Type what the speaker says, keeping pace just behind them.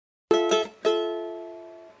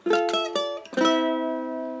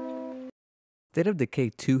State of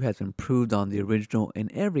Decay 2 has improved on the original in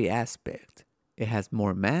every aspect. It has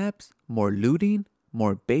more maps, more looting,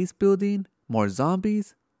 more base building, more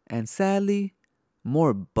zombies, and sadly,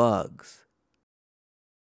 more bugs.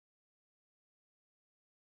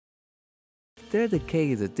 State of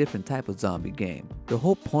Decay is a different type of zombie game. The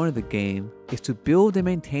whole point of the game is to build and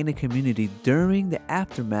maintain a community during the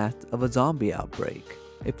aftermath of a zombie outbreak.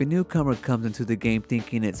 If a newcomer comes into the game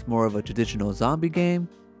thinking it's more of a traditional zombie game,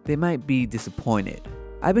 they might be disappointed.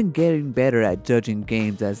 I've been getting better at judging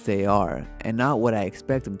games as they are and not what I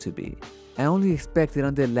expect them to be. I only expected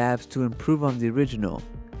Undead Labs to improve on the original,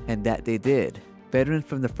 and that they did. Veterans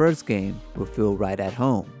from the first game will feel right at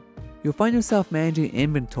home. You'll find yourself managing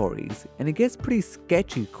inventories, and it gets pretty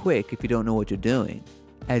sketchy quick if you don't know what you're doing.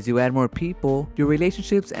 As you add more people, your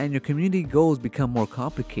relationships and your community goals become more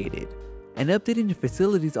complicated. And updating your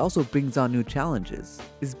facilities also brings on new challenges.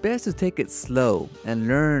 It's best to take it slow and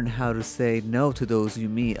learn how to say no to those you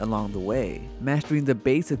meet along the way. Mastering the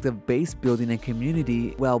basics of base building and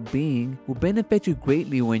community well-being will benefit you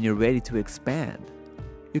greatly when you're ready to expand.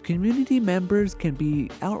 Your community members can be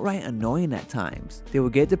outright annoying at times. They will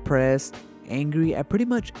get depressed, angry at pretty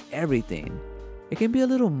much everything. It can be a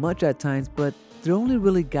little much at times, but they're only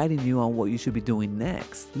really guiding you on what you should be doing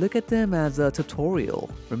next. Look at them as a tutorial.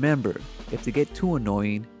 Remember, if they get too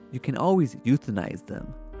annoying, you can always euthanize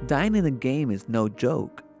them. Dying in the game is no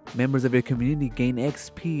joke. Members of your community gain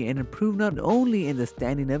XP and improve not only in the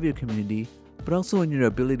standing of your community, but also in your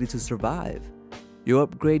ability to survive. You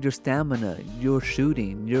upgrade your stamina, your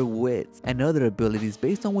shooting, your wits, and other abilities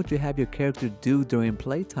based on what you have your character do during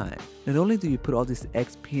playtime. Not only do you put all this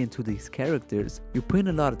XP into these characters, you put in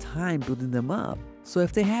a lot of time building them up. So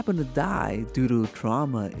if they happen to die due to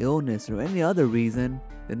trauma, illness, or any other reason,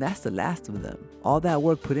 then that's the last of them. All that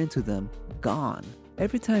work put into them, gone.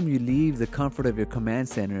 Every time you leave the comfort of your command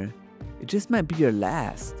center, it just might be your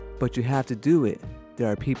last, but you have to do it. There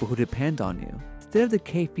are people who depend on you. State of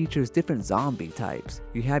Decay features different zombie types.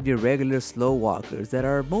 You have your regular slow walkers that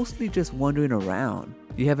are mostly just wandering around.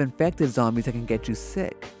 You have infected zombies that can get you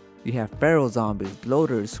sick. You have feral zombies,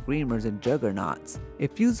 bloaters, screamers, and juggernauts. A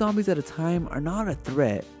few zombies at a time are not a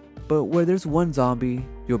threat, but where there's one zombie,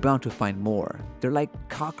 you're bound to find more. They're like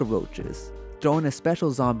cockroaches. Throw in a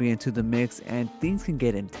special zombie into the mix and things can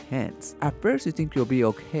get intense. At first you think you'll be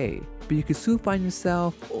okay, but you can soon find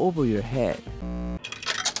yourself over your head.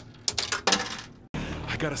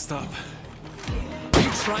 I gotta stop. Are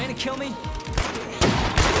you trying to kill me?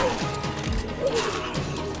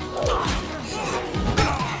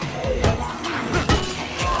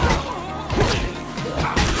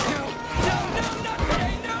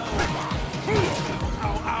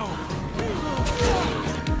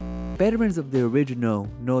 Veterans of the original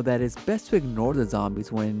know that it's best to ignore the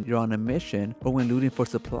zombies when you're on a mission or when looting for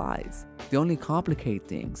supplies. They only complicate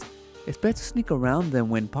things. It's best to sneak around them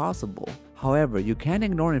when possible. However, you can't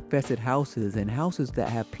ignore infested houses and houses that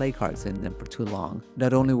have play cards in them for too long.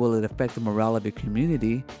 Not only will it affect the morale of your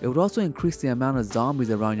community, it would also increase the amount of zombies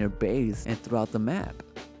around your base and throughout the map.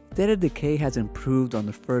 State of Decay has improved on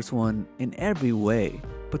the first one in every way,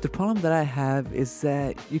 but the problem that I have is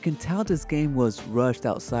that you can tell this game was rushed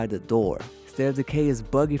outside the door. State of Decay is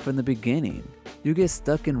buggy from the beginning. You get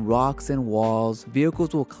stuck in rocks and walls,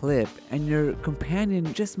 vehicles will clip, and your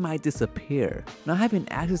companion just might disappear. Not having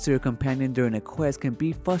access to your companion during a quest can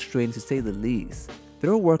be frustrating to say the least.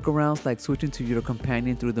 There are workarounds like switching to your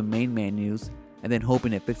companion through the main menus and then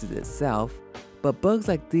hoping it fixes itself, but bugs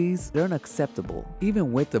like these, they're unacceptable.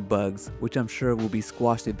 Even with the bugs, which I'm sure will be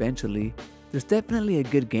squashed eventually, there's definitely a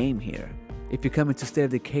good game here. If you come into State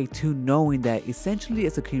of Decay 2 knowing that essentially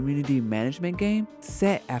it's a community management game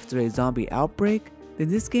set after a zombie outbreak, then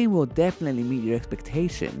this game will definitely meet your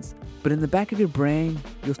expectations. But in the back of your brain,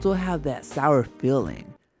 you'll still have that sour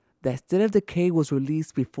feeling that State of Decay was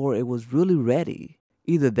released before it was really ready.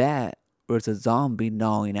 Either that, or it's a zombie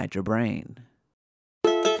gnawing at your brain.